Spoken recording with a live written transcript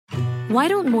Why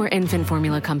don't more infant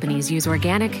formula companies use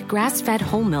organic, grass-fed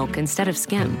whole milk instead of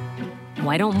skim?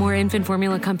 Why don't more infant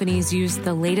formula companies use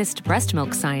the latest breast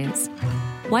milk science?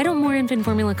 Why don't more infant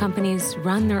formula companies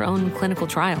run their own clinical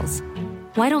trials?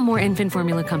 Why don't more infant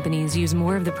formula companies use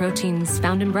more of the proteins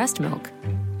found in breast milk?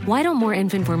 Why don't more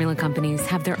infant formula companies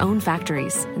have their own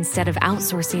factories instead of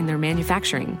outsourcing their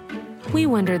manufacturing? We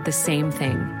wondered the same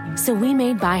thing. So we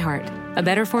made ByHeart, a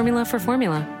better formula for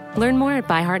formula. Learn more at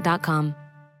byheart.com.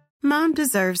 Mom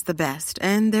deserves the best,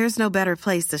 and there's no better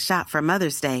place to shop for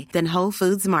Mother's Day than Whole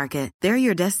Foods Market. They're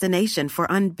your destination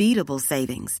for unbeatable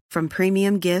savings, from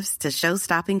premium gifts to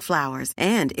show-stopping flowers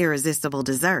and irresistible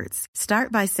desserts.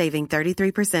 Start by saving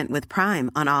 33% with Prime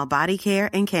on all body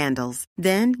care and candles.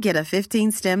 Then get a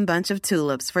 15-stem bunch of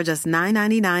tulips for just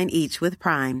 $9.99 each with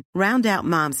Prime. Round out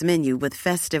Mom's menu with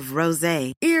festive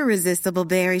rosé, irresistible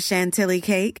berry chantilly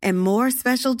cake, and more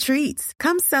special treats.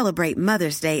 Come celebrate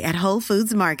Mother's Day at Whole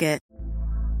Foods Market.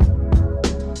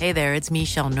 Hey there, it's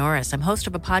Michelle Norris. I'm host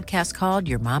of a podcast called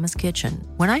Your Mama's Kitchen.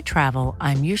 When I travel,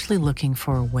 I'm usually looking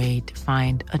for a way to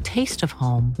find a taste of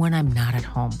home when I'm not at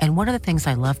home. And one of the things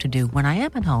I love to do when I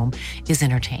am at home is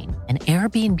entertain. And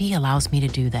Airbnb allows me to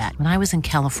do that. When I was in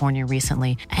California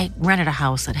recently, I rented a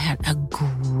house that had a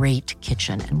great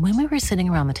kitchen. And when we were sitting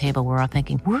around the table, we're all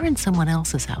thinking, we're in someone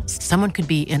else's house. Someone could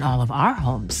be in all of our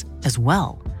homes as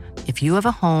well. If you have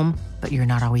a home, but you're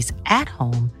not always at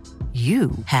home,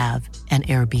 you have an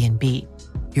Airbnb.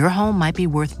 Your home might be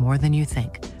worth more than you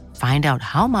think. Find out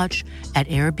how much at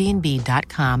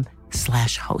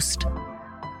airbnb.com/host.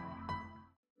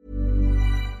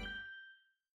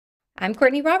 I'm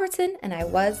Courtney Robertson, and I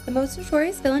was the most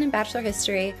notorious villain in Bachelor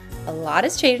history. A lot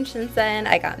has changed since then.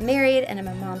 I got married, and I'm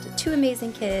a mom to 2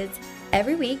 amazing kids.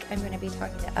 Every week, I'm going to be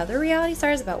talking to other reality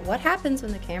stars about what happens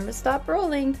when the cameras stop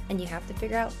rolling, and you have to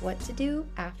figure out what to do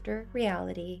after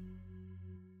reality.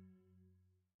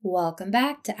 Welcome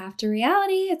back to After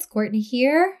Reality. It's Courtney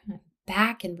here. I'm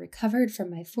back and recovered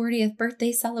from my 40th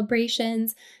birthday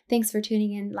celebrations. Thanks for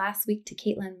tuning in last week to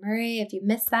Caitlin Murray. If you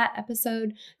missed that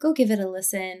episode, go give it a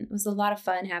listen. It was a lot of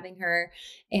fun having her.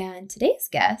 And today's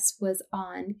guest was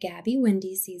on Gabby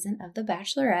Windey's season of The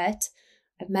Bachelorette.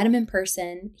 I've met him in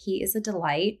person. He is a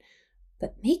delight.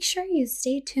 But make sure you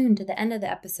stay tuned to the end of the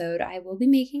episode. I will be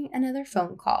making another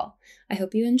phone call. I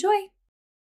hope you enjoy.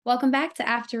 Welcome back to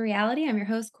After Reality. I'm your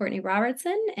host, Courtney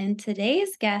Robertson, and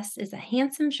today's guest is a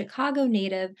handsome Chicago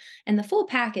native and the full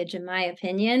package, in my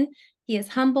opinion. He is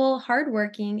humble,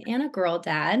 hardworking, and a girl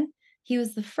dad. He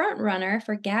was the front runner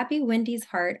for Gabby Windey's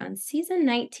heart on season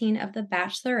 19 of The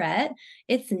Bachelorette.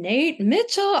 It's Nate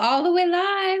Mitchell, all the way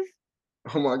live.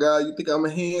 Oh my God, you think I'm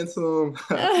handsome?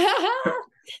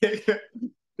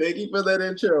 Thank you for that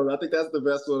intro. I think that's the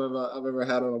best one I've ever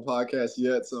had on a podcast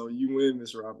yet. So you win,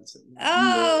 Miss Robinson.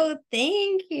 Oh,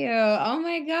 thank you. Oh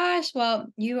my gosh. Well,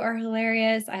 you are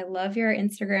hilarious. I love your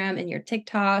Instagram and your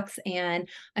TikToks, and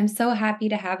I'm so happy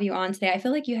to have you on today. I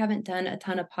feel like you haven't done a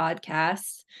ton of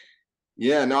podcasts.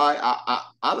 Yeah, no, I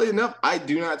oddly enough, I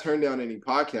do not turn down any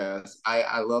podcasts.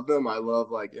 I love them. I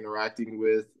love like interacting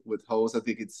with hosts. I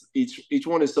think it's each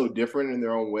one is so different in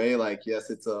their own way. Like, yes,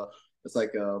 it's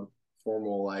like a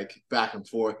formal like back and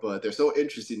forth, but they're so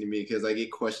interesting to me because I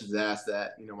get questions asked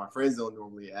that my friends don't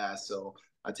normally ask, so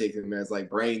I take them as like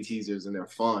brain teasers, and they're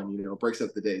fun. It breaks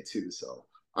up the day too, so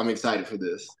I'm excited for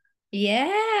this.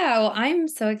 Yeah, well, I'm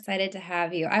so excited to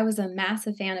have you. I was a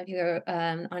massive fan of you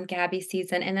on Gabby's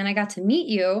season, and then I got to meet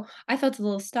you. I felt a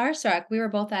little starstruck. We were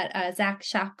both at Zach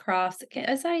Shallcroft's.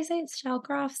 Is that how you say it?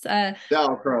 Shallcroft's?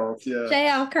 Shallcroft, yeah.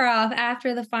 Shallcroft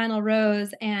after the final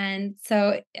rose, and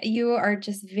so you are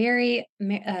just very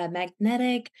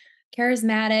magnetic,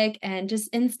 charismatic, and just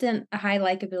instant high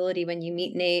likability when you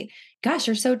meet Nate. Gosh,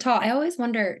 you're so tall. I always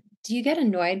wonder, do you get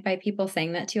annoyed by people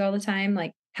saying that to you all the time?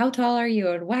 Like, how tall are you?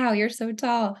 And wow, you're so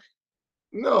tall.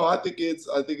 No, I think it's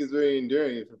very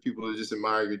endearing for people to just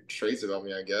admire good traits about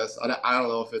me, I guess. I don't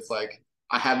know if it's like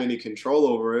I have any control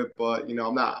over it, but I'm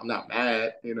not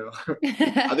mad, I think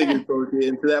it's okay.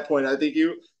 And to that point, I think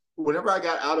whenever I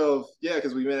got out of,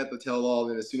 because we met at the tell-all,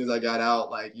 and as soon as I got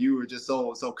out, like, you were just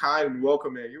so kind and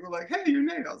welcoming. You were like, hey, you're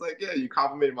Nate. I was like, yeah, you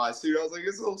complimented my suit. I was like,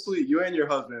 it's so sweet. You and your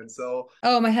husband. So.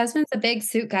 Oh, my husband's a big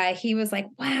suit guy. He was like,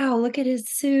 wow, look at his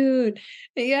suit.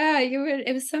 Yeah,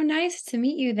 it was so nice to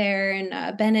meet you there.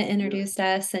 And Bennett introduced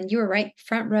us, and you were right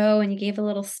front row, and you gave a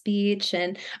little speech.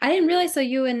 And I didn't realize, so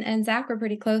you and Zach were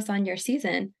pretty close on your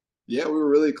season. Yeah, we were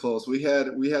really close. We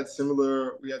had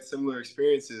similar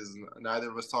experiences. Neither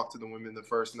of us talked to the women the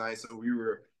first night, so we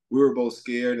were both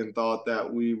scared and thought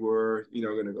that we were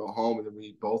going to go home, and then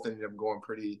we both ended up going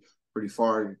pretty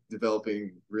far and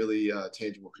developing really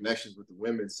tangible connections with the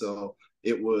women. So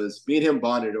it was me and him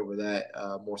bonded over that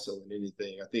more so than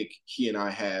anything. I think he and I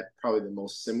had probably the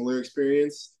most similar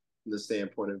experience from the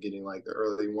standpoint of getting like the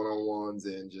early one-on-ones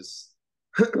and just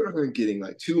getting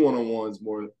like two one-on-ones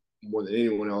more than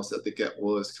anyone else. I think that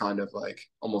was kind of like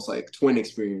almost like twin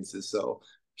experiences. So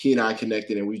he and I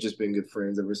connected, and we've just been good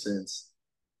friends ever since.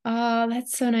 Oh,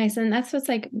 that's so nice. And that's what's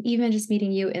like, even just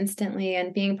meeting you instantly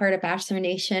and being part of Bachelor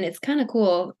Nation, it's kind of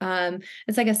cool.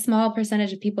 It's like a small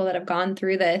percentage of people that have gone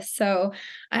through this. So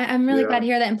I'm really glad Yeah. to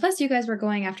hear that. And plus, you guys were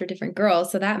going after different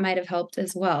girls, so that might have helped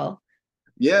as well.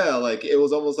 Yeah, like it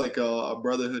was almost like a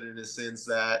brotherhood in a sense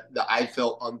that I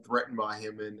felt unthreatened by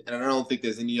him, and I don't think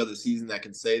there's any other season that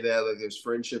can say that. Like there's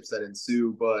friendships that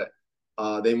ensue, but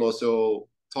they most so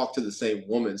talk to the same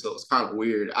woman, so it's kind of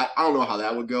weird. I don't know how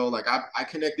that would go. Like I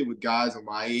connected with guys on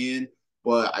my end,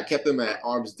 but I kept them at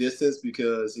arm's distance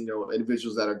because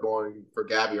individuals that are going for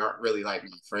Gabby aren't really like my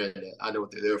friend. I know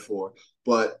what they're there for,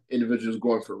 but individuals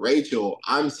going for Rachel,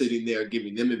 I'm sitting there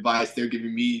giving them advice. They're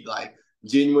giving me like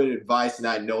genuine advice, and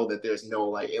I know that there's no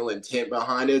like ill intent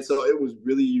behind it. So it was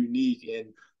really unique, and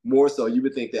more so you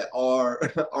would think that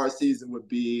our our season would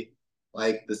be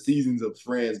like the seasons of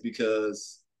Friends,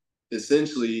 because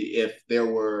essentially if there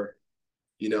were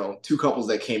two couples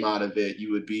that came out of it,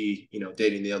 you would be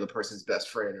dating the other person's best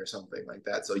friend or something like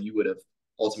that. So you would have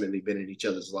ultimately been in each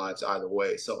other's lives either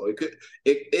way. So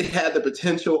it had the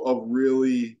potential of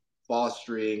really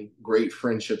fostering great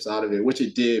friendships out of it, which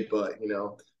it did, but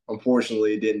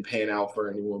unfortunately, it didn't pan out for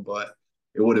anyone, but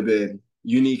it would have been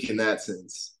unique in that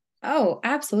sense. Oh,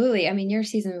 absolutely. I mean, your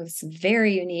season was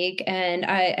very unique, and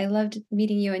I loved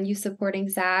meeting you and you supporting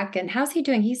Zach. And how's he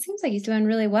doing? He seems like he's doing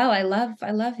really well. I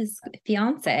love his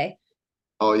fiance.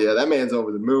 Oh yeah, that man's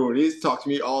over the moon. He's talked to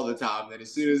me all the time. And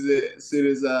as soon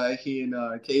as he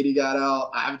and Katie got out,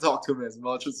 I haven't talked to him as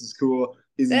much, which is cool.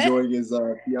 He's enjoying his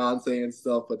fiance and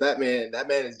stuff. But that man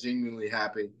is genuinely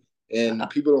happy. And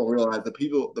people don't realize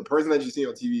the person that you see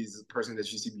on TV is the person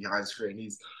that you see behind screen.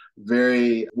 He's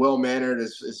very well mannered.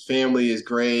 His family is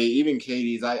great. Even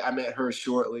Katie's. I met her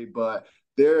shortly, but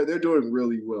they're doing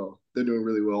really well. They're doing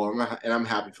really well. I'm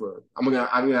happy for him. I'm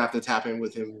gonna have to tap in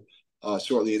with him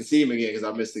shortly and see him again because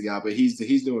I missed the guy. But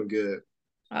he's doing good.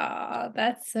 Oh,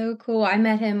 that's so cool. I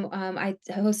met him. I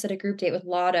hosted a group date with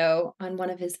Lotto on one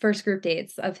of his first group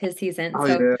dates of his season. Oh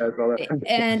So, yeah, I saw that.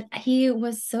 and he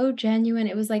was so genuine.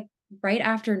 It was like right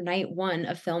after night one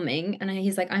of filming, and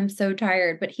he's like, "I'm so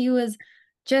tired," but he was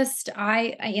just,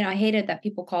 I hated that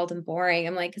people called him boring.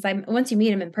 I'm like, because I'm once you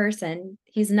meet him in person,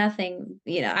 he's nothing.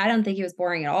 I don't think he was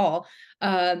boring at all.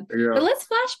 But Yeah. let's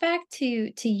flash back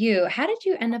to you. How did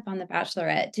you end up on The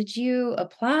Bachelorette? Did you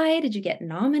apply? Did you get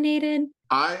nominated?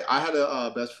 I had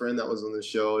a best friend that was on the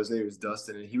show. His name was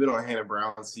Dustin, and he went on Hannah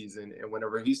Brown season. And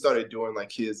whenever he started doing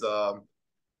like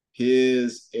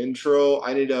his intro,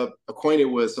 I ended up acquainted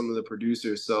with some of the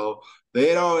producers. So they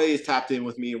had always tapped in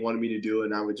with me and wanted me to do it.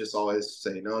 And I would just always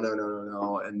say, no, no, no, no,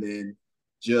 no. And then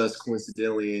just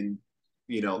coincidentally,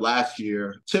 last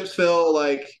year, chips fell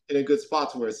like in a good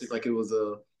spot to where it seemed like it was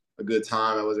a good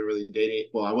time. I wasn't really dating.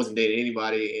 Well, I wasn't dating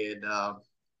anybody. And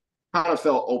kind of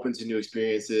felt open to new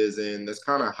experiences, and that's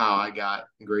kind of how I got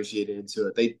ingratiated into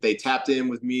it. They tapped in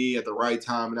with me at the right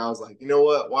time, and I was like, you know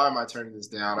what? Why am I turning this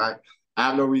down? I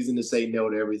have no reason to say no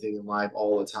to everything in life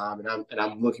all the time, and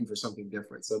I'm looking for something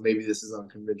different. So maybe this is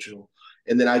unconventional.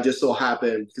 And then I just so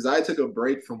happened, because I took a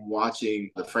break from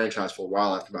watching the franchise for a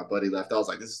while after my buddy left. I was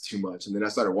like, this is too much, and then I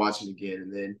started watching again,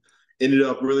 and then ended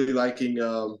up really liking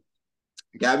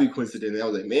Gabby coincidentally, I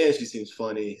was like, man, she seems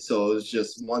funny. So it was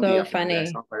just one thing So after the next.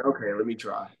 I funny. was like, okay, let me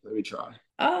try. Let me try.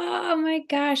 Oh my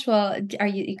gosh. Well, are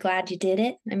you glad you did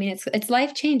it? I mean, it's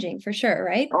life changing for sure,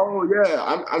 right? Oh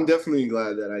yeah, I'm definitely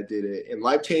glad that I did it. And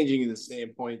life changing in the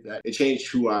standpoint that it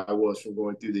changed who I was from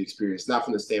going through the experience. Not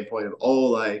from the standpoint of, oh,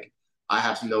 like I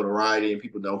have some notoriety and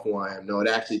people know who I am. No, it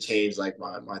actually changed like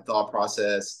my thought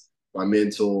process, my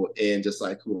mental, and just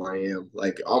like who I am,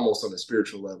 like almost on a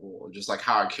spiritual level, or just like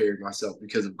how I carried myself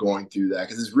because of going through that.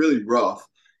 Because it's really rough,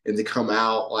 and to come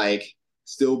out like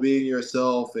still being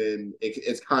yourself, and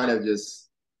it's kind of just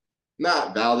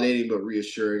not validating but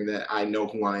reassuring that I know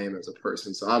who I am as a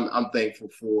person. So I'm thankful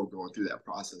for going through that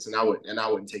process, and I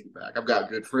wouldn't take it back. I've got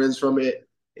good friends from it,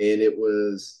 and it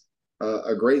was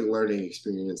a great learning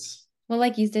experience. Well,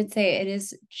 like you did say, it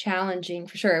is challenging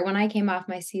for sure. When I came off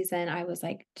my season, I was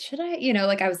like, should I,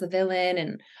 like I was the villain,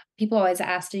 and people always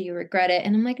asked, do you regret it?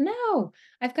 And I'm like, no,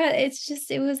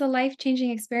 it was a life-changing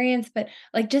experience. But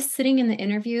like just sitting in the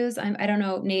interviews, I don't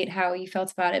know, Nate, how you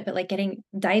felt about it, but like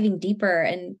diving deeper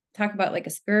and talk about like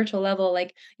a spiritual level,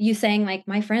 like you saying like,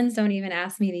 my friends don't even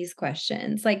ask me these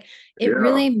questions. Like it Yeah,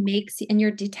 really makes, and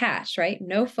you're detached, right?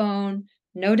 No phone,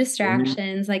 no Mhm.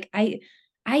 distractions. Like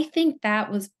I think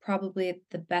that was probably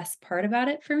the best part about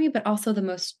it for me, but also the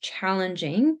most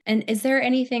challenging. And is there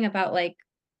anything about like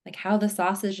how the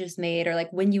sausage is made or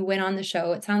like when you went on the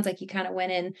show? It sounds like you kind of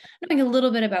went in knowing a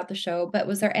little bit about the show, but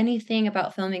was there anything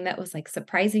about filming that was like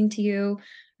surprising to you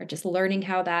or just learning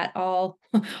how that all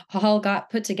all got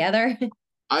put together?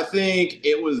 I think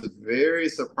it was very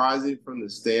surprising from the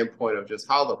standpoint of just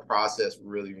how the process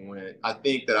really went. I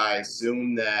think that I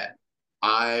assumed that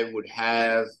I would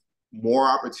have more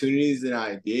opportunities than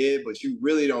I did, but you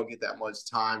really don't get that much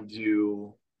time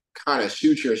to kind of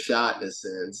shoot your shot in a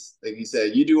sense. Like you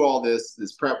said, you do all this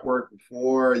prep work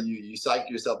before, you psych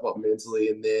yourself up mentally,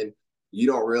 and then you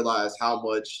don't realize how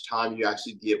much time you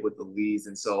actually get with the leads.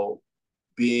 And so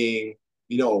being,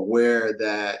 aware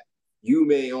that you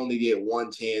may only get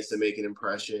one chance to make an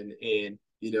impression, and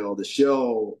the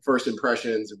show first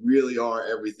impressions really are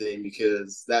everything,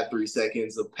 because that 3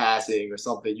 seconds of passing or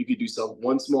something, you could do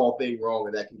one small thing wrong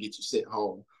and that can get you sent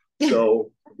home.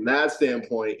 So from that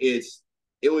standpoint, it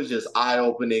was just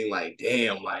eye-opening, like,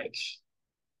 damn, like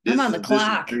I'm this on the is this is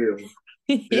clock. real.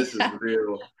 This is Yeah.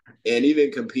 real. And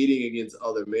even competing against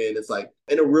other men, it's like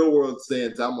in a real world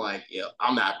sense, I'm like,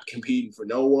 I'm not competing for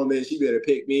no woman. She better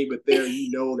pick me. But there,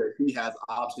 that he has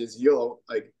options. You're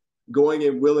like going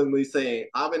in willingly saying,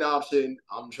 I'm an option.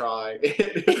 I'm trying.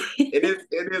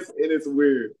 It's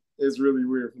weird. It's really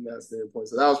weird from that standpoint.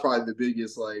 So that was probably the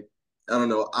biggest, like, I don't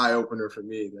know, eye opener for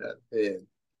me. That, man,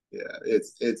 yeah,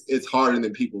 it's harder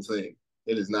than people think.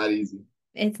 It is not easy.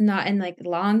 It's not in like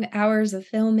long hours of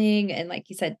filming and like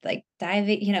you said, like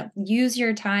diving, use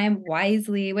your time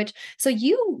wisely, which so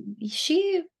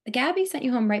Gabby sent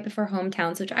you home right before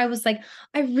hometowns, which I was like,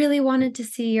 I really wanted to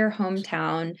see your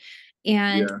hometown.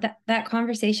 And Yeah. that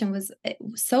conversation was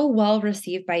so well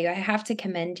received by you. I have to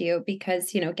commend you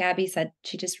because, Gabby said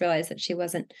she just realized that she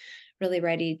wasn't really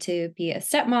ready to be a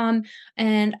stepmom.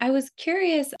 And I was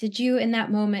curious, did you in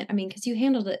that moment, I mean, because you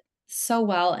handled it so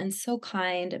well and so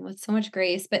kind and with so much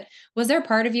grace. But was there a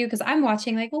part of you, because I'm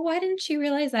watching like, well, why didn't she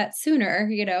realize that sooner?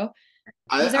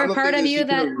 Was there I a don't part think of that she you could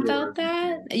have that felt realized it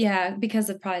that? sooner. Yeah, because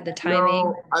of probably the No,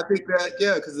 timing. I think that,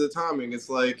 yeah, because of the timing. It's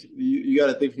like you got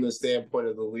to think from the standpoint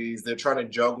of the leagues. They're trying to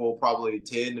juggle probably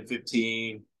 10 to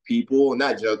 15 people, and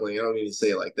not juggling, I don't mean to say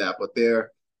it like that, but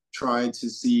they're trying to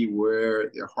see where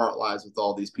their heart lies with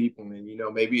all these people. And,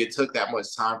 maybe it took that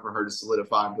much time for her to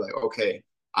solidify and be like, okay,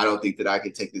 I don't think that I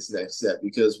could take this next step.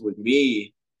 Because with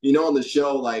me, on the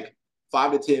show, like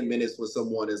 5 to 10 minutes with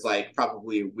someone is like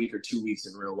probably a week or 2 weeks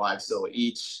in real life. So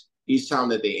each time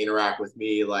that they interact with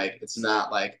me, like it's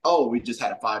not like, oh, we just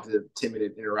had a 5 to 10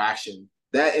 minute interaction.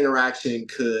 That interaction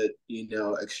could,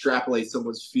 extrapolate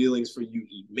someone's feelings for you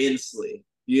immensely,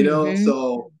 Hmm.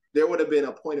 So there would have been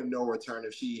a point of no return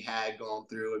if she had gone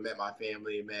through and met my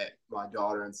family and met my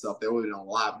daughter and stuff. There would have been a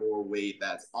lot more weight.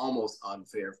 That's almost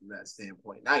unfair from that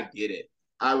standpoint. And I get it.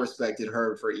 I respected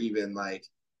her for even like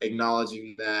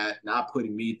acknowledging that, not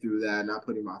putting me through that, not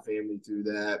putting my family through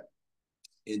that,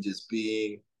 and just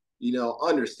being,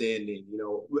 understanding.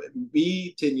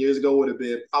 Me 10 years ago would have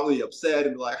been probably upset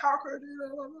and be like, how could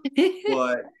you?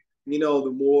 But,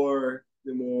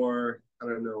 the more, I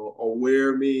don't know,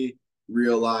 aware me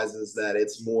realizes that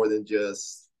it's more than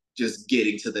just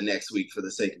getting to the next week for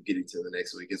the sake of getting to the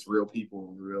next week. It's real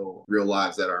people, real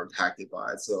lives that are impacted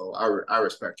by it. So I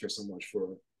respect her so much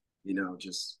for,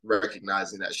 just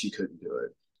recognizing that she couldn't do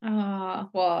it. Oh,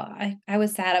 well, I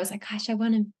was sad. I was like, gosh, I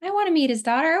want to meet his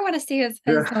daughter. I want to see his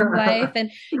home life. Yeah.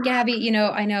 And Gabby,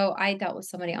 I know I dealt with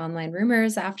so many online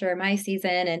rumors after my season,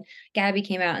 and Gabby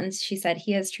came out and she said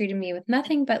he has treated me with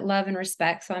nothing but love and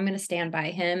respect. So I'm going to stand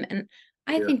by him. And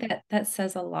I Yeah. think that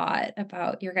says a lot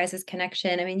about your guys'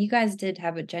 connection. I mean, you guys did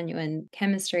have a genuine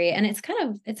chemistry, and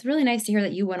it's really nice to hear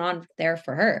that you went on there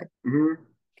for her. Mm-hmm.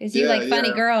 Because you Yeah, like funny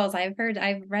yeah. girls. I've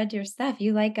read your stuff.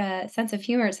 You like a sense of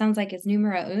humor. It sounds like it's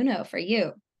numero uno for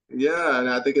you. Yeah, and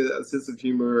I think a sense of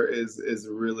humor is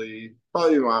really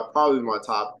probably my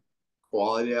top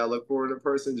quality I look for in a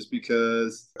person, just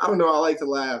because I don't know, I like to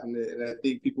laugh, and I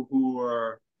think people who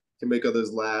are can make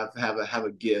others laugh have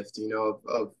a gift,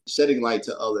 of shedding light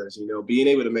to others. Being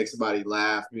able to make somebody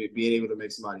laugh, being able to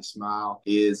make somebody smile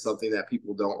is something that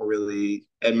people don't really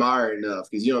admire enough,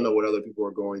 because you don't know what other people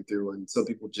are going through, and some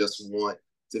people just want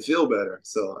to feel better.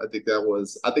 So I think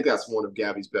that's one of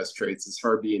Gabby's best traits, is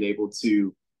her being able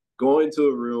to go into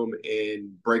a room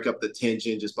and break up the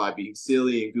tension just by being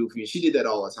silly and goofy. And she did that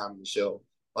all the time in the show.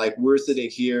 Like, we're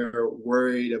sitting here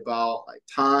worried about like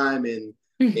time Mhm.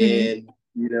 and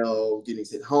getting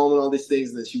sent home and all these things,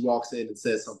 and then she walks in and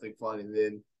says something funny, and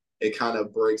then it kind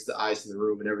of breaks the ice in the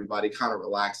room and everybody kind of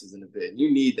relaxes in a bit. And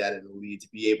you need that in the lead to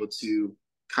be able to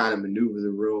kind of maneuver the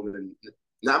room and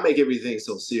not make everything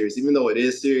so serious. Even though it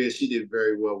is serious, she did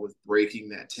very well with breaking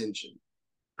that tension.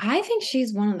 I think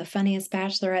she's one of the funniest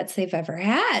bachelorettes they've ever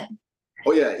had.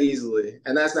 Oh yeah, easily.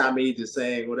 And that's not me just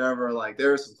saying whatever. Like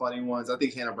there are some funny ones. I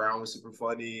think Hannah Brown was super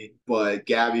funny, but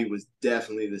Gabby was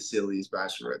definitely the silliest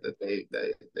bachelorette that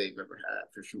they've ever had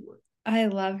for sure. I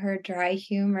love her dry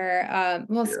humor.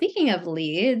 Speaking of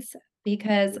leads,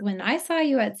 because when I saw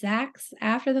you at Zach's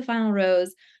after the final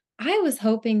rose, I was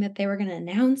hoping that they were going to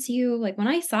announce you. Like when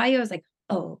I saw you, I was like,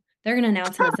 oh, they're going to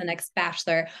announce him as the next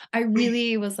bachelor. I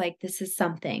really was like, this is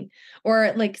something.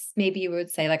 Or like maybe you would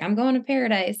say like, I'm going to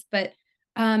Paradise. But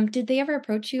did they ever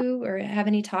approach you or have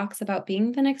any talks about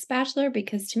being the next bachelor?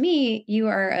 Because to me, you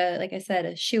are, like I said,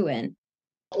 a shoo-in.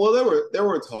 Well, there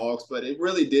were talks, but it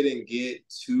really didn't get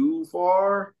too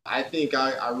far. I think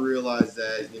I realized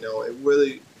that, you know, it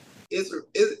would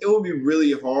be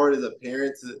really hard as a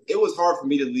parent it was hard for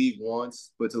me to leave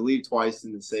once, but to leave twice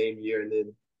in the same year and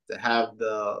then to have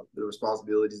the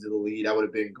responsibilities of the lead, I would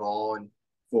have been gone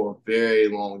for a very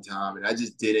long time. And I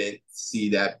just didn't see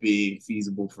that being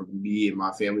feasible for me and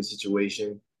my family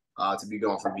situation to be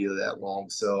gone for me that long.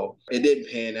 So it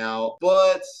didn't pan out,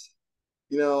 but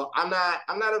you know, I'm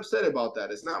not upset about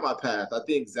that. It's not my path. I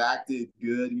think Zach did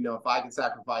good. You know, if I can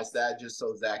sacrifice that just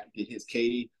so Zach can get his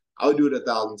Katie, I would do it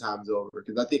 1,000 times over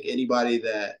because I think anybody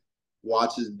that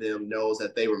watches them knows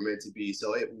that they were meant to be.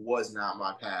 So it was not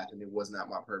my path and it was not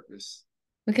my purpose.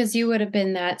 Because you would have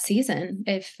been that season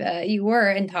if you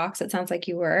were in talks. It sounds like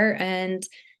you were. And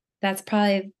that's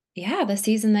probably, the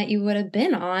season that you would have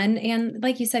been on. And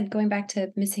like you said, going back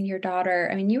to missing your daughter,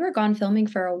 I mean, you were gone filming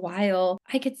for a while.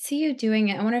 I could see you doing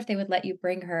it. I wonder if they would let you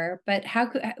bring her. But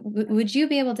would you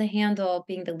be able to handle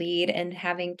being the lead and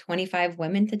having 25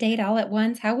 women to date all at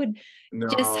once? How would,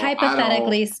 just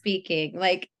hypothetically speaking,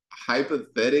 like.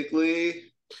 Hypothetically?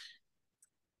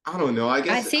 I don't know. I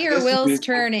guess I see your wheels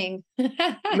turning.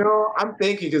 No, I'm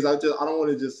thinking because I don't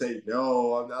want to just say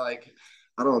no. I'm not like,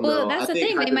 I don't know. Well, that's the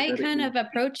thing. They might kind of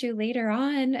approach you later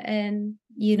on, and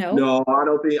you know. No, I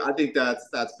don't think. I think that's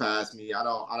past me. I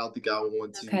don't think I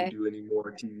want to do any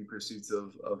more TV pursuits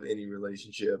of any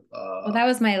relationship. Well, that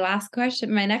was my last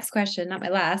question. My next question, not my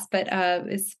last, but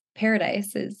is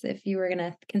Paradise. Is if you were going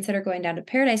to consider going down to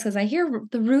Paradise, because I hear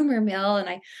the rumor mill,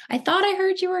 and I thought I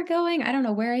heard you were going. I don't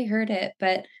know where I heard it,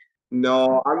 but.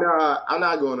 No, I'm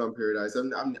not going on Paradise.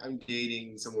 I'm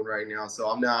dating someone right now, so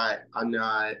I'm not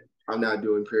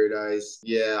doing Paradise.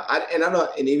 Yeah,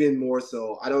 and even more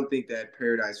so, I don't think that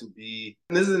Paradise would be.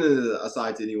 And this isn't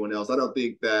aside to anyone else. I don't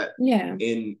think that. Yeah.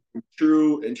 In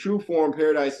true form,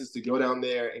 Paradise is to go down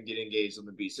there and get engaged on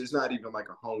the beach. There's not even like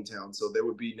a hometown, so there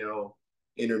would be no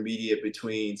intermediate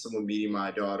between someone meeting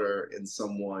my daughter and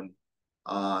someone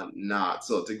not.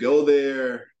 So to go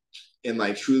there and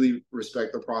like truly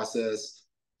respect the process,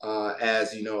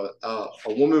 as you know,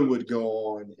 a woman would go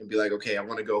on and be like, okay, I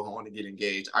want to go home and get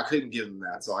engaged. I couldn't give them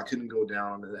that, so I couldn't go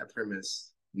down under that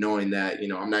premise, knowing that, you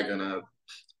know,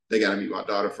 they got to meet my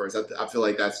daughter first. I feel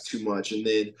like that's too much, and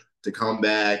then to come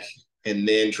back and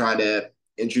then try to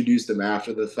introduce them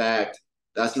after the fact,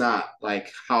 that's not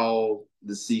like how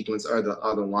the sequence or the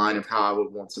line of how I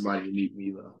would want somebody to meet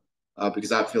Mila,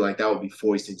 because I feel like that would be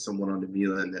foisting someone onto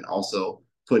Mila and then also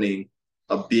putting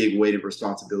a big weight of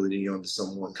responsibility onto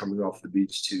someone coming off the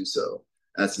beach too. So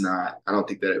I don't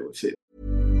think that it would fit.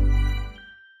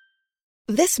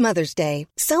 This Mother's Day,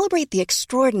 celebrate the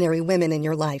extraordinary women in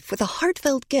your life with a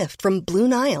heartfelt gift from Blue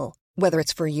Nile. Whether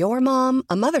it's for your mom,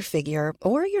 a mother figure,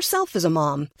 or yourself as a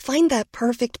mom, find that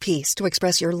perfect piece to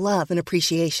express your love and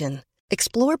appreciation.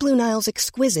 Explore Blue Nile's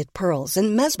exquisite pearls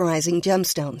and mesmerizing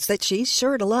gemstones that she's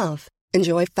sure to love.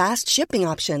 Enjoy fast shipping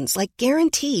options like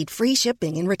guaranteed free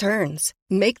shipping and returns.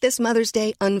 Make this Mother's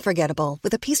Day unforgettable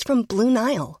with a piece from Blue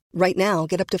Nile. Right now,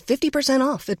 get up to 50%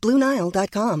 off at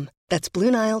BlueNile.com. That's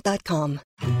BlueNile.com.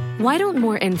 Why don't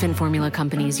more infant formula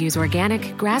companies use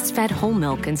organic, grass-fed whole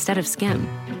milk instead of skim?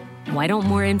 Why don't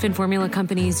more infant formula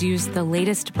companies use the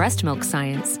latest breast milk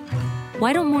science?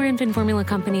 Why don't more infant formula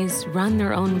companies run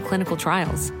their own clinical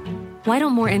trials? Why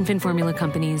don't more infant formula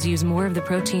companies use more of the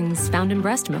proteins found in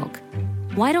breast milk?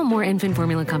 Why don't more infant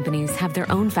formula companies have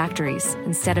their own factories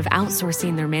instead of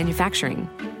outsourcing their manufacturing?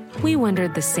 We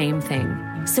wondered the same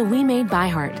thing. So we made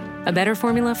ByHeart, a better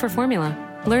formula for formula.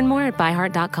 Learn more at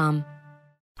byheart.com.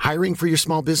 Hiring for your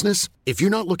small business? If you're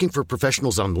not looking for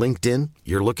professionals on LinkedIn,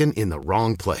 you're looking in the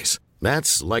wrong place.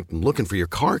 That's like looking for your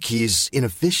car keys in a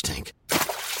fish tank.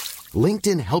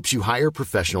 LinkedIn helps you hire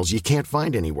professionals you can't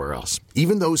find anywhere else,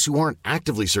 even those who aren't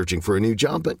actively searching for a new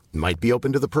job but might be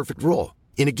open to the perfect role.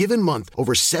 In a given month,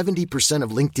 over 70%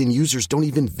 of LinkedIn users don't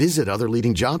even visit other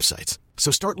leading job sites. So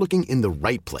start looking in the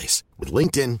right place. With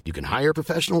LinkedIn, you can hire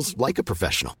professionals like a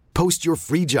professional. Post your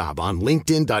free job on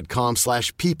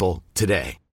linkedin.com/people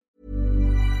today.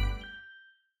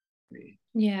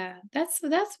 Yeah, that's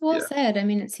well Yeah. said. I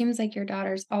mean, it seems like your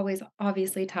daughter's always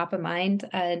obviously top of mind,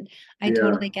 and I Yeah.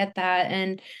 totally get that.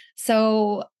 And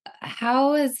so,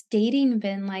 how has dating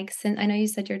been like since I know you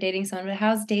said you're dating someone, but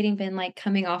how's dating been like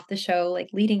coming off the show, like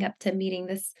leading up to meeting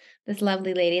this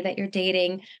lovely lady that you're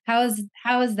dating? How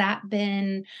has that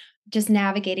been just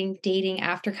navigating dating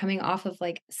after coming off of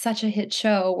like such a hit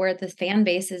show where the fan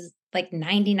base is like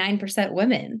 99%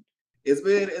 women? It's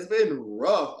been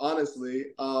rough, honestly.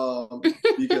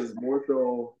 Because more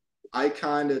so, I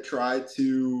kind of try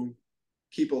to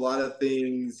keep a lot of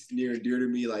things near and dear to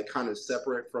me, like kind of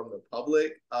separate from the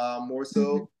public, more Mhm.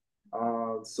 so.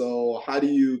 So how do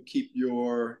you keep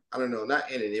your, I don't know,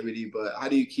 not anonymity, but how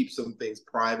do you keep some things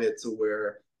private to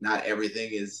where not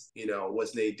everything is,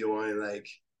 what's Nate doing? Like,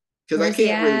 because I Where's he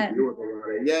can't really at? deal with a lot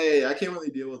of, yeah, I can't really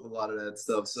deal with a lot of that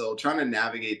stuff. So trying to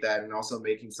navigate that and also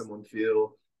making someone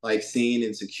feel like seen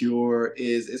and secure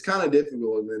is kind of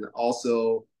difficult. And then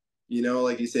also,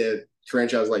 like you said,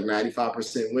 franchise like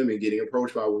 95% women getting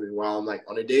approached by women while I'm like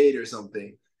on a date or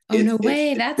something. Oh, no It's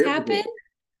way, that's happened? difficult.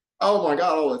 Oh my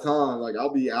God, all the time. Like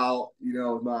I'll be out,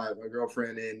 with my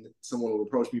girlfriend and someone will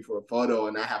approach me for a photo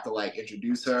and I have to like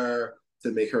introduce her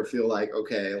to make her feel like,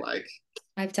 okay, like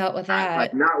I've dealt with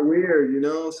like that. not weird,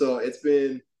 So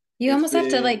You it's almost have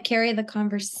to like been carry the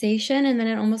conversation and then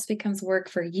it almost becomes work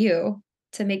for you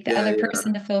to make the yeah, other yeah.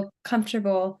 person to feel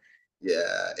comfortable.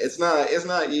 Yeah, it's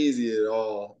not easy at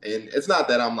all. And it's not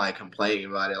that I'm like complaining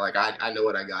about it. Like I know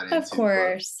what I got Of into, but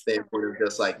course. the standpoint of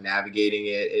just like navigating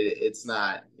it's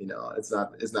not, it's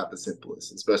not the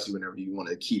simplest, especially whenever you want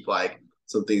to keep like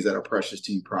some things that are precious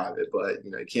to you private. But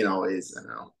you can't always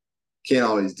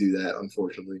do that,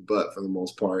 unfortunately. But for the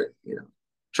most part,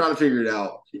 trying to figure it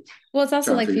out. Well, it's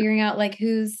also Trying to like figure figuring out like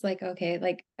who's like, okay,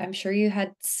 like I'm sure you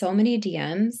had so many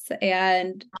DMs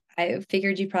and I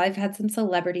figured you probably have had some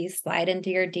celebrities slide into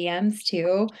your DMs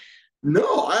too.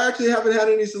 No, I actually haven't had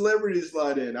any celebrities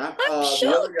slide in. I'm The other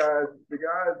shook. guys,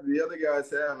 the other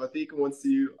guys have. I think once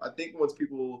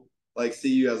people like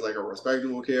see you as like a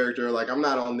respectable character, like I'm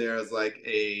not on there as like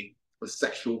a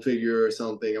sexual figure or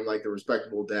something. I'm like the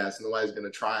respectable dad. So nobody's gonna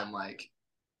try and like,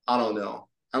 I don't know.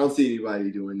 I don't see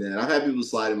anybody doing that. I've had people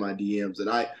slide in my DMs, and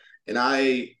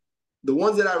the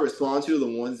ones that I respond to, the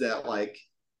ones that like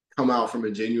come out from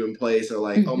a genuine place, are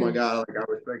like, oh my Mhm. God, like I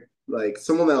respect, like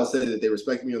someone that'll say that they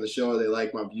respect me on the show, or they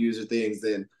like my views or things,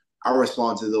 then I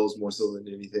respond to those more so than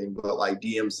anything. But like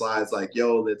DM slides, like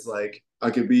yo, that's like I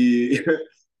could be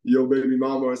your baby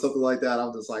mama or something like that.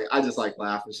 I just like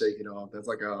laugh and shake it off. That's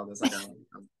like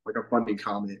a funny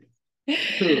comment.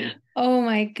 Oh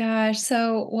my gosh.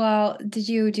 So, well, did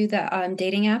you do the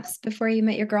dating apps before you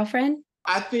met your girlfriend?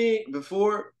 I think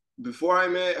before I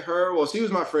met her, well, she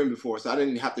was my friend before, so I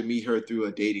didn't have to meet her through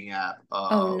a dating app.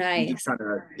 Oh, We just nice. kind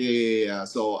of yeah.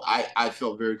 So I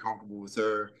felt very comfortable with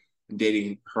her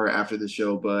dating her after the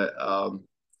show, but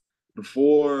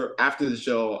before after the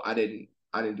show, I didn't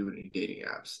do any dating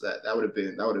apps. That would That have would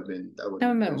been have been I would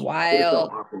have felt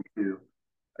wild. awkward too.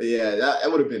 Yeah,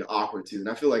 that would have been awkward too, and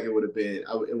I feel like it would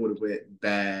have went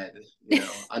bad.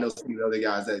 I know some of the other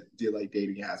guys that did like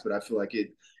dating apps, but I feel like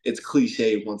it's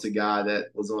cliche once a guy that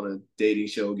was on a dating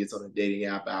show gets on a dating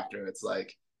app after. It's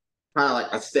like kind of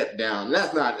like a step down. And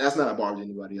that's not a bar to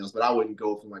anybody else, but I wouldn't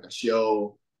go from like a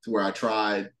show to where I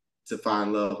tried to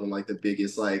find love on like the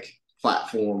biggest like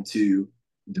platform to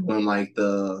doing like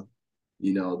the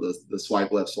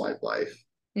swipe left, swipe life.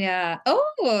 Yeah.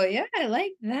 Oh, yeah, I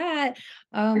like that.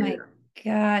 Oh my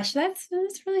Yeah. gosh, that's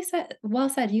really said. Well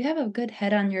said. You have a good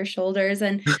head on your shoulders.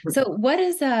 And so, what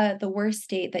is the worst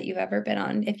date that you've ever been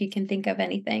on, if you can think of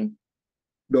anything?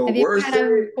 The Have you worst ever had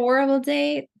a day, horrible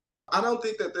date? I don't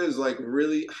think that there's like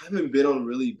really, I haven't been on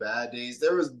really bad days.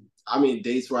 I mean,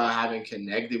 dates where I haven't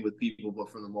connected with people, but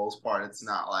for the most part, it's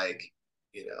not like,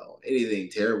 anything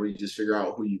terrible. You just figure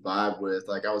out who you vibe with.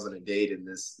 Like I was on a date and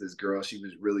this girl, she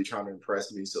was really trying to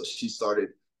impress me. So she started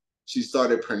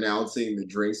pronouncing the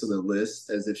drinks on the list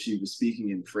as if she was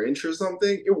speaking in French or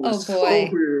something. It Oh was so boy.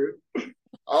 weird. I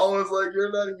was like,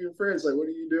 "You're not even French. Like, what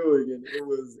are you doing?" And it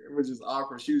was just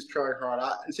awkward. She was trying hard.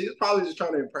 She was probably just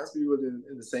trying to impress me with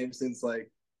in the same sense.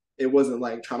 Like, it wasn't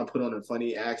like trying to put on a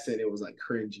funny accent. It was like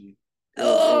cringy. It was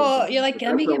Oh, you're bad. like, But let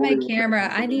that's me the get my only one that camera.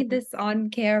 comes to I need mind. this on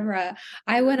camera.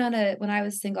 I went on when I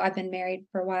was single, I've been married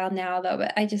for a while now though,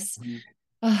 but I just, Mhm.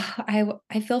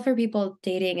 I feel for people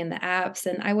dating in the apps.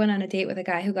 And I went on a date with a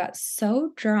guy who got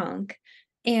so drunk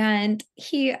and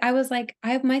I was like,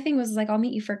 my thing was like, I'll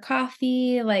meet you for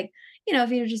coffee. Like, if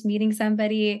you're just meeting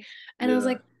somebody. And I was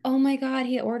Yeah. like, oh my God,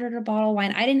 he ordered a bottle of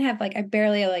wine. I didn't have I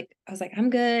was like, I'm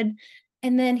good.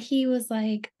 And then he was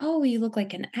like, oh, you look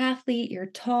like an athlete. You're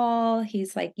tall.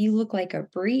 He's like, you look like a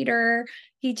breeder.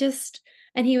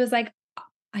 And he was like,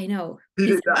 I know. He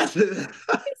He did not say that.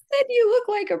 said you look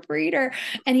like a breeder.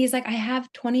 And he's like, I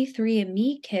have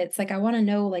 23andMe kits. Like, I want to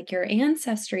know like your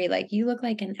ancestry. Like, you look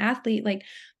like an athlete. Like,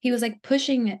 he was like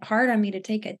pushing it hard on me to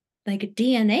take a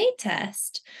DNA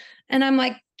test. And I'm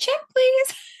like, check,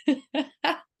 please.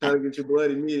 Trying to get your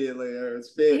blood immediately or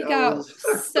spit. He got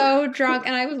so drunk,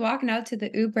 and I was walking out to the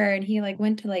Uber, and he like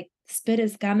went to like spit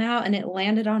his gum out, and it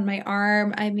landed on my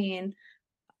arm. I mean,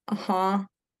 uh-huh.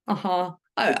 If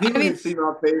I people mean, can see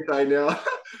my face right now,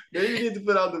 maybe you need to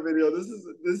put out the video.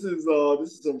 This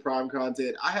is some prime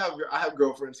content. I have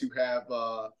girlfriends who have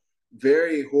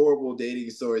very horrible dating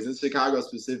stories in Chicago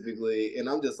specifically, and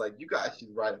I'm just like, you guys should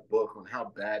write a book on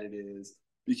how bad it is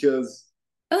because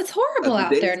oh, it's horrible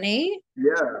out there, Nate.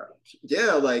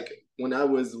 yeah. Like when I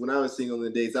was single, the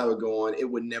dates I would go on, it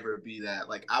would never be that.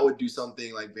 Like I would do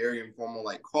something like very informal,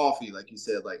 like coffee, like you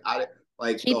said. Like I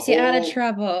like Keeps the you out of whole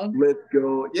trouble. let's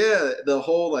go, yeah. The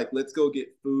whole like let's go get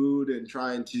food and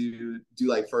trying to do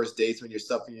like first dates when you're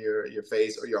stuffing your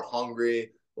face or you're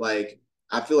hungry. Like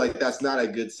I feel like that's not a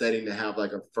good setting to have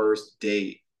like a first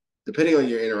date, depending on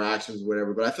your interactions,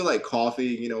 whatever. But I feel like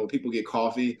coffee, when people get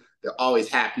coffee, they're always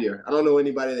happier. I don't know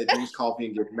anybody that drinks coffee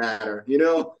and gets madder.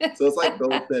 So it's like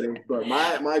those settings. But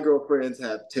my girlfriends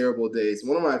have terrible dates.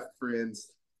 One of my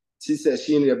friends, she said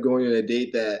she ended up going on a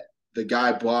date that the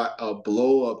guy bought a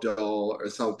blow up doll or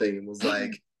something and was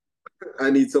like, I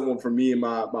need someone for me and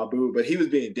my boo. But he was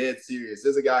being dead serious.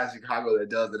 There's a guy in Chicago that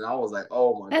does it. And I was like,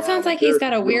 oh my That God. sounds like he's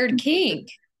got a weird kink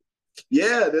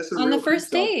Yeah, there's some on the real first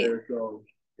creeps out date. there. So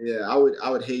yeah, I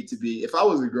would hate to be, if I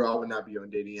was a girl, I would not be on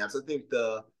dating apps. I think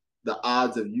the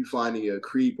odds of you finding a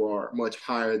creep are much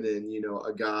higher than,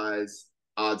 a guy's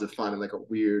odds of finding like a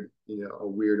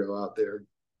weirdo out there.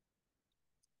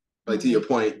 Like to your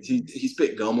point, he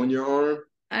spit gum on your arm.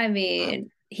 I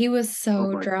mean, he was Oh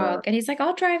so my drunk, God. and he's like,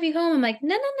 I'll drive you home. I'm like,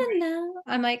 no.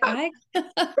 I'm like, I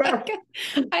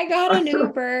got an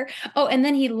Uber. Oh, and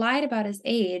then he lied about his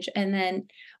age. And then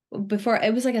before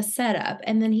it was like a setup.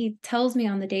 And then he tells me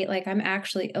on the date, like, I'm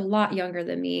actually a lot younger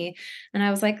than me. And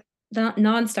I was like,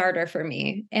 non-starter for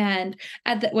me. And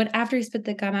after he spit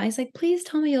the gum out, he's like, please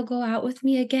tell me you'll go out with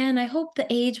me again. I hope the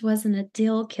age wasn't a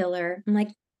deal killer. I'm like,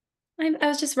 I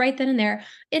was just right then and there.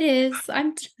 It is.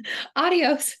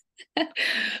 Adios.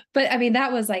 But I mean,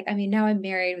 that was like, I mean, now I'm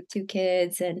married with 2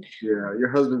 kids, and Yeah, your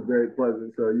husband's very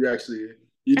pleasant, so you I did got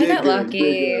good. You did lucky.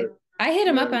 good. I hit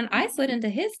him up Yeah. I slid into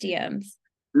his DMs.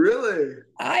 Really?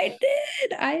 I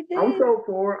did. I'm so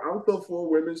for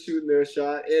women shooting their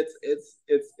shot.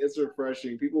 It's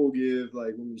refreshing. People will give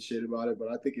like women shit about it, but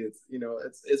I think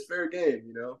it's fair game.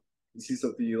 You see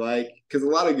something you like, because a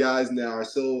lot of guys now are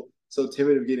so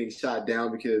timid of getting shot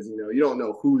down because you don't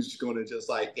know who's going to just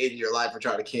like end your life or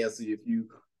try to cancel you if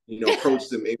you approach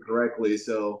them incorrectly.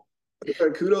 So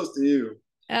kudos to you.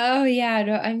 Oh yeah,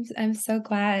 no, I'm so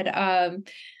glad.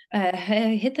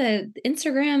 Hit the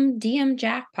Instagram DM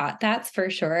jackpot, that's for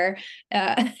sure.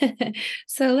 Uh,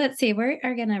 so let's see, we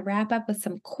are gonna wrap up with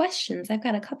some questions. I've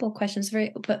got a couple of questions for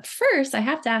you, but first I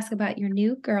have to ask about your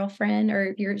new girlfriend,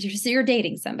 or you're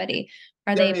dating somebody.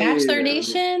 Are they Bachelor Yeah.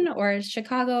 Nation or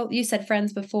Chicago? You said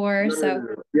friends before, so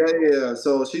Yeah.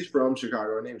 So she's from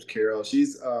Chicago. Her name's Carol.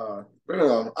 She's I don't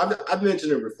know. I've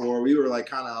mentioned her before. We were like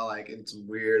kind of like in some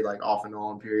weird like off and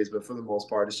on periods, but for the most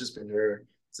part, it's just been her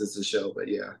since the show. But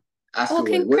yeah, ask oh,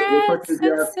 away. What congrats. questions do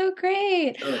you have? That's so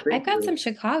great. Oh, I've thank got some you.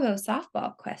 Chicago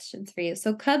softball questions for you.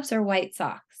 So Cubs or White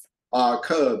Sox?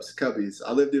 Cubbies.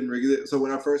 I lived in Wrigley. So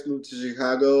when I first moved to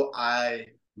Chicago, I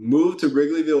moved to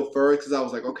Wrigleyville first because I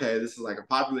was like, okay, this is like a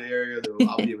popular area.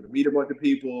 I'll be able to meet a bunch of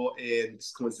people. And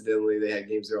just coincidentally, they had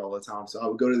games there all the time. So I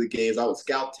would go to the games. I would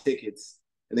scout tickets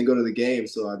and then go to the game.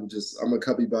 So I'm a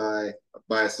Cubby by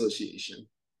association.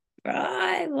 Oh,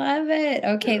 I love it.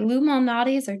 Okay, Yeah. Lou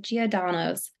Malnati's or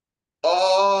Giordano's?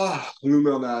 Oh, Lou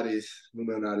Malnati's.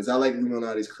 I like Lou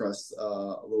Malnati's crust a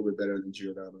little bit better than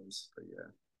Giordano's. But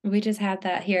yeah. We just had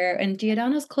that here, and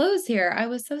Giordano's closed here. I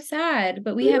was so sad,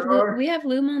 but we They have are? we have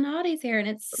Lou Malnati's here, and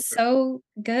it's so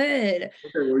good. Okay,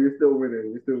 well, you're still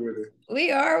winning.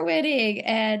 We are winning.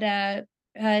 And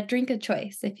drink of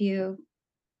choice if you.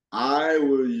 I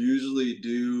will usually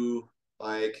do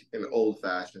like an old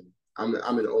fashioned. I'm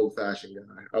an old fashioned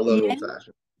guy. I love Yeah. old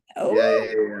fashioned. Oh,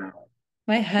 Yeah.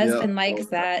 my husband Yep. likes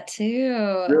that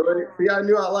too. Really? See, I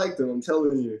knew I liked them. I'm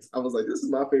telling you. I was like, this is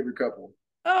my favorite couple.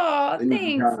 Oh, Then you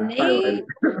can thanks, kind of highlight Nate. it.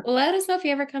 Well, let us know if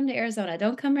you ever come to Arizona.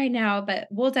 Don't come right now, but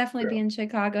we'll definitely be in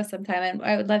Chicago sometime, and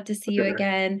I would love to see you Okay.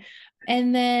 again.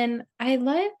 And then I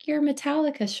like your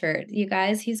Metallica shirt, you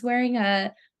guys. He's wearing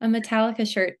a Metallica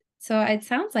shirt. So it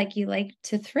sounds like you like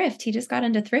to thrift. He just got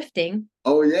into thrifting.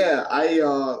 Oh yeah,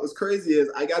 what's crazy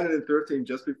is I got into thrifting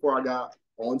just before I got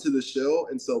onto the show,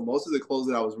 and so most of the clothes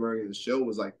that I was wearing in the show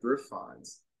was like thrift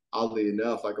finds. Oddly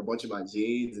enough, like a bunch of my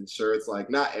jeans and shirts, like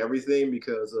not everything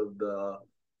because of the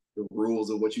rules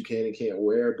of what you can and can't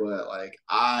wear, but like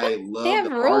I They love have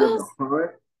the art of the rules?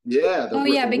 hunt. Yeah, Oh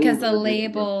yeah, the because rules are the ridiculous.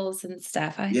 labels and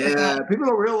stuff. I forgot. Yeah, people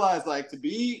don't realize like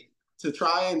to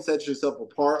try and set yourself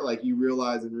apart, like you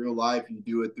realize in real life you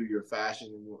do it through your fashion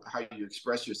and how you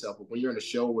express yourself. But when you're in a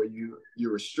show where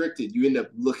you're restricted, you end up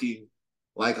looking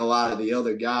like a lot of the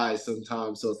other guys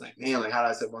sometimes. So it's like, man, like how do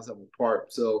I set myself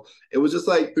apart? So it was just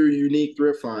like through unique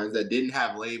thrift finds that didn't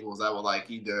have labels. I would like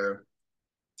either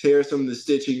tear some of the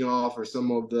stitching off or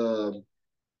some of the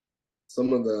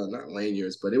not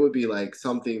lanyards, but it would be like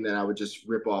something that I would just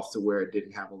rip off to where it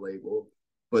didn't have a label,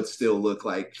 but still look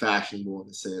like fashionable in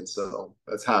a sense. So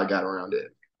that's how I got around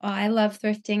it. Oh, I love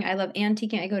thrifting. I love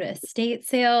antiquing. I go to estate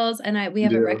sales and we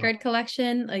have a Yeah. record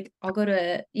collection. Like I'll go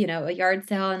to, a yard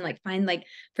sale and like find like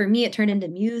for me it turned into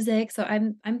music. So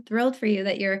I'm thrilled for you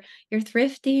that you're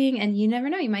thrifting and you never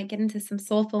know, you might get into some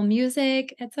soulful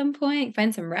music at some point,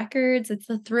 find some records. It's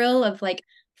the thrill of like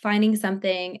finding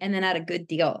something and then at a good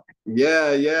deal.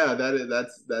 Yeah,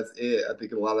 that's it. I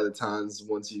think a lot of the times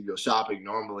once you go shopping,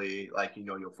 normally like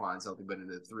you'll find something, but in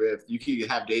the thrift, you can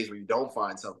have days where you don't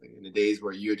find something, and the days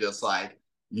where you're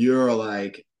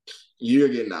like you're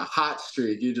getting a hot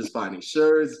streak. You're just finding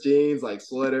shirts, jeans, like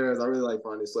sweaters. I really like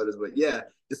finding sweaters, but yeah,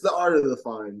 it's the art of the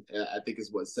find. I think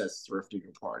is what sets thrifting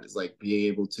apart. Is like being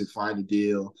able to find a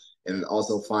deal and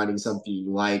also finding something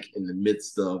you like in the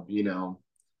midst of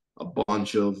a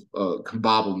bunch of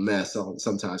combobbled mess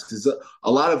sometimes because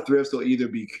a lot of thrifts will either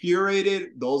be curated,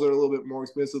 those are a little bit more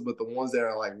expensive, but the ones that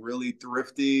are like really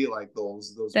thrifty, like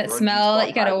those That grungy smell that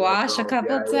you spots, I gotta love wash a those.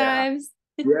 couple times.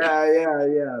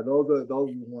 Yeah. Those are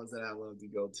the ones that I love to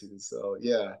go to. So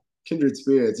yeah, kindred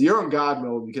spirits. You're on God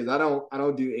mode because I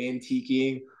don't do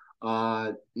antiquing.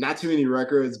 Not too many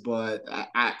records, but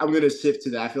I'm gonna shift to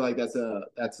that. I feel like that's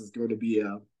going to be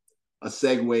a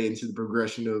segue into the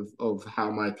progression of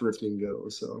how my thrifting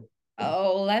goes. So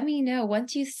Oh, let me know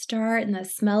once you start and the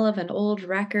smell of an old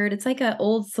record. It's like an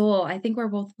old soul. I think we're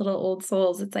both little old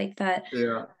souls. It's like that.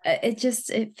 yeah,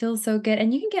 It feels so good.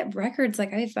 And you can get records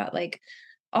like I've got like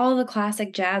all the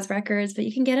classic jazz records, but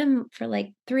you can get them for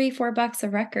like $3, $4 a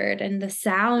record. And the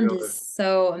sound is really,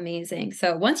 so amazing.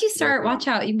 So once you start, definitely. watch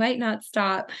out, you might not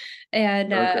stop.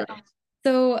 And Okay.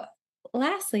 so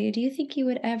lastly, do you think you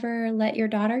would ever let your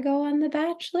daughter go on The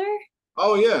Bachelor?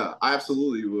 Oh yeah, I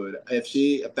absolutely would.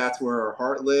 If that's where her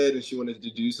heart led and she wanted to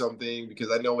do something,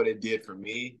 because I know what it did for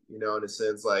me, in a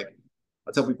sense, like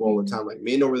I tell people all the Mhm. time, like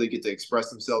men don't really get to express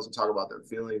themselves and talk about their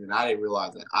feelings, and I didn't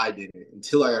realize that I didn't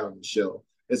until I got on the show.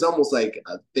 It's almost like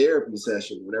a therapy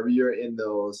session whenever you're in The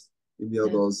those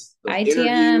interviews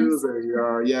ITMs. or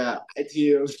you're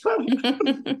ITMs,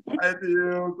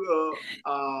 ITMs,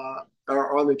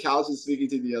 or on the couch and speaking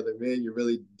to the other men. You're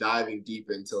really diving deep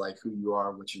into like who you are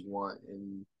and what you want,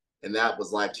 and that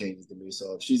was life changing to me.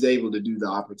 So if she's able to do the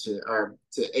opportunity or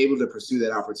to able to pursue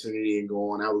that opportunity and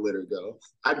go on, I would let her go.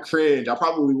 I'd cringe. I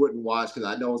probably wouldn't watch because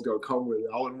I know it's gonna come with it.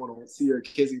 I wouldn't want to see her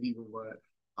kissing people, but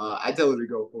I tell her to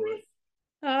go for it.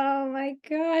 Oh my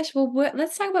gosh. Well,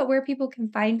 let's talk about where people can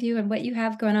find you and what you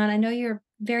have going on. I know you're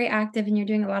very active and you're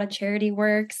doing a lot of charity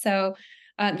work. So,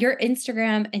 your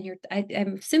Instagram and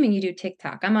I'm assuming you do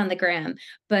TikTok. I'm on the gram,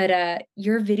 but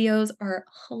your videos are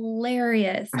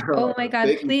hilarious. Oh my God.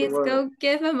 Thank you so Please much. go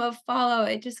give him a follow.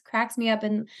 It just cracks me up.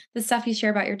 And the stuff you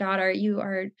share about your daughter, you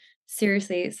are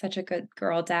seriously such a good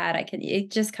girl dad.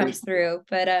 It just Thank comes you. through.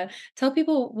 But tell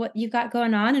people what you got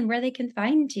going on and where they can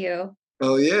find you.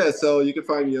 Oh yeah, so you can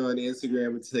find me on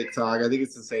Instagram and TikTok. I think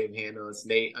it's the same handle. It's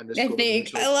Nate I underscore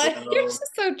think Mitchell I like you're 12.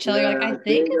 just so chill. You're like, Yeah, I I think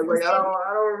think it's it's the like same.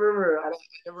 I don't remember. I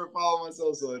never follow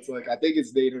myself, so it's like I think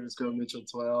it's Nate underscore Mitchell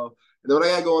 12. And then what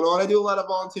I got going on, I do a lot of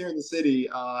volunteer in the city.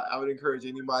 I would encourage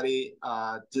anybody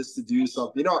just to do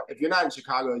something. If you're not in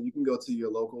Chicago, you can go to your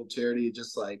local charity,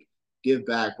 just like give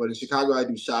back. But in Chicago, I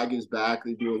do Shy Gives Back.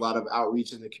 They do a lot of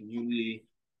outreach in the community.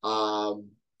 Um,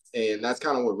 and that's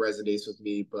kind of what resonates with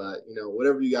me. But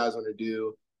whatever you guys want to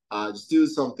do, just do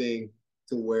something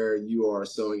to where you are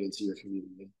sewing into your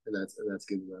community, and that's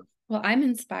good enough. Well, I'm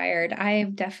inspired. I Thank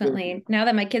you. definitely now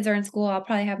that my kids are in school, I'll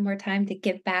probably have more time to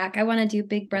give back. I want to do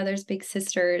big brothers, big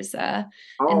sisters,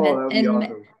 Oh, that'd be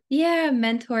awesome.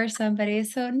 mentor somebody.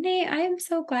 So Nate, I am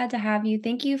so glad to have you.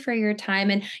 Thank you for your time.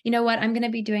 And you know what? I'm going to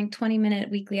be doing 20-minute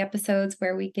weekly episodes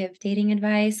where we give dating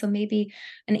advice. So maybe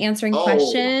answering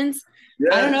questions.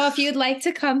 Yes. I don't know if you'd like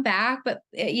to come back, but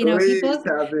people,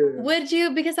 would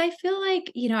you? Because I feel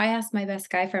like, I asked my best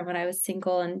guy friend when I was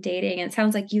single and dating, and it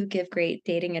sounds like you give great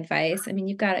dating advice. I mean,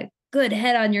 you've got a good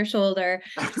head on your shoulder.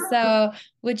 So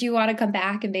would you want to come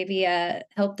back and maybe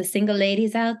help the single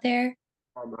ladies out there?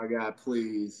 Oh my God,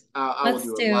 please. I will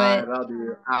do it live. I'll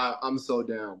do it. I'm so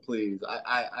down, please.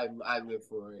 I live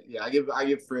for it. Yeah, I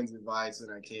give friends advice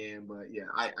when I can, but yeah,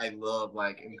 I love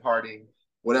like imparting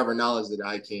whatever knowledge that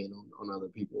I can on other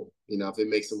people. If it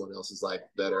makes someone else's life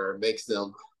better, it makes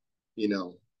them,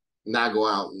 not go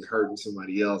out and hurting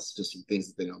somebody else just from things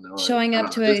that they don't know. Showing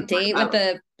up to a date with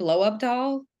a blow-up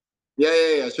doll?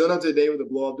 Yeah. Showing up to a date with a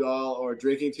blow-up doll, or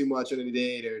drinking too much on a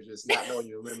date, or just not knowing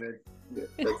your limit. Yeah,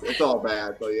 it's all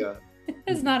bad, but yeah.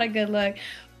 It's not a good look.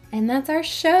 And that's our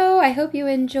show. I hope you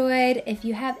enjoyed. If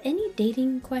you have any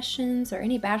dating questions or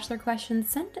any bachelor questions,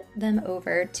 send them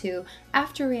over to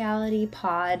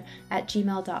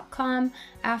afterrealitypod@gmail.com,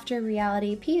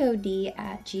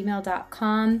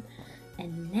 afterrealitypod@gmail.com.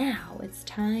 And now it's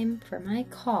time for my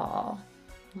call.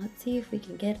 Let's see if we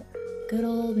can get good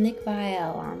old Nick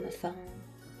Viall on the phone.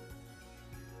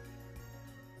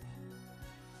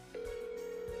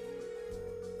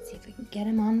 See if we can get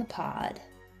him on the pod.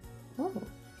 Oh.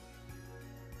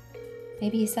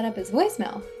 Maybe he set up his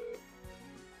voicemail.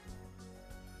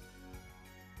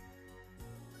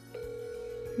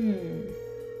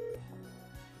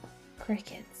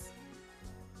 Crickets.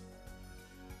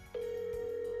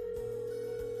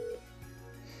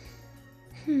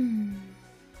 I'm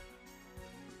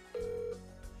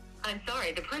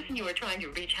sorry, the person you are trying to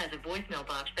reach has a voicemail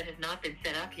box that has not been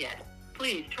set up yet.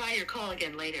 Please try your call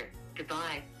again later.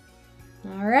 Goodbye.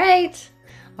 All right.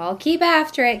 I'll keep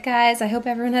after it, guys. I hope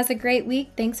everyone has a great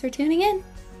week. Thanks for tuning in.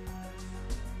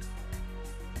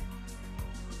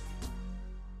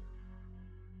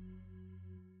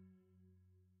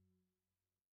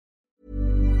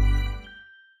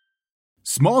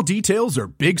 Small details are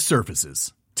big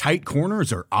surfaces. Tight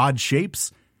corners are odd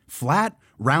shapes. Flat,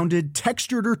 rounded,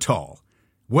 textured, or tall.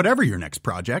 Whatever your next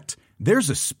project, there's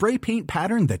a spray paint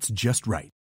pattern that's just right.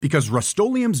 Because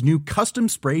Rust-Oleum's new Custom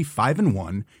Spray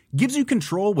 5-in-1 gives you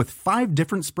control with 5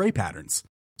 different spray patterns.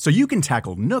 So you can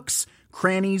tackle nooks,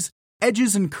 crannies,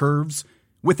 edges, and curves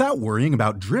without worrying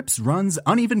about drips, runs,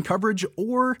 uneven coverage,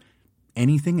 or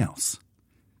anything else.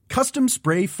 Custom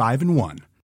Spray 5-in-1.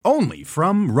 Only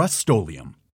from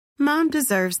Rust-Oleum. Mom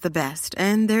deserves the best,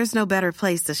 and there's no better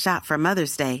place to shop for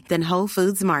Mother's Day than Whole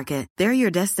Foods Market. They're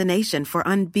your destination for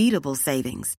unbeatable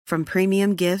savings, from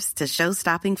premium gifts to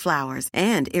show-stopping flowers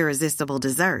and irresistible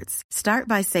desserts. Start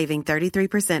by saving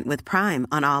 33% with Prime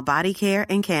on all body care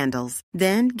and candles.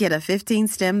 Then get a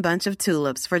 15-stem bunch of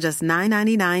tulips for just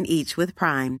 $9.99 each with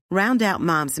Prime. Round out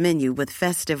Mom's menu with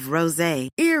festive rosé,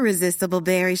 irresistible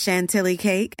berry chantilly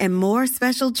cake, and more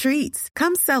special treats.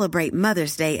 Come celebrate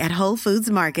Mother's Day at Whole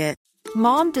Foods Market.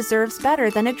 Mom deserves better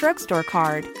than a drugstore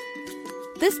card.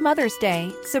 This Mother's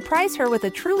Day, surprise her with a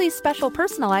truly special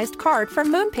personalized card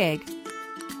from Moonpig.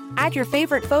 Add your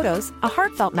favorite photos, a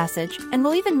heartfelt message, and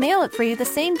we'll even mail it for you the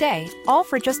same day, all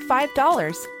for just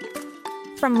 $5.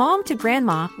 From mom to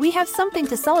grandma, we have something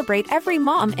to celebrate every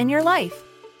mom in your life.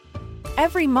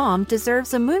 Every mom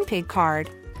deserves a Moonpig card.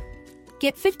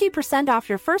 Get 50% off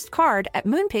your first card at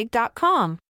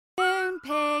Moonpig.com.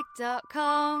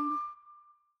 Moonpig.com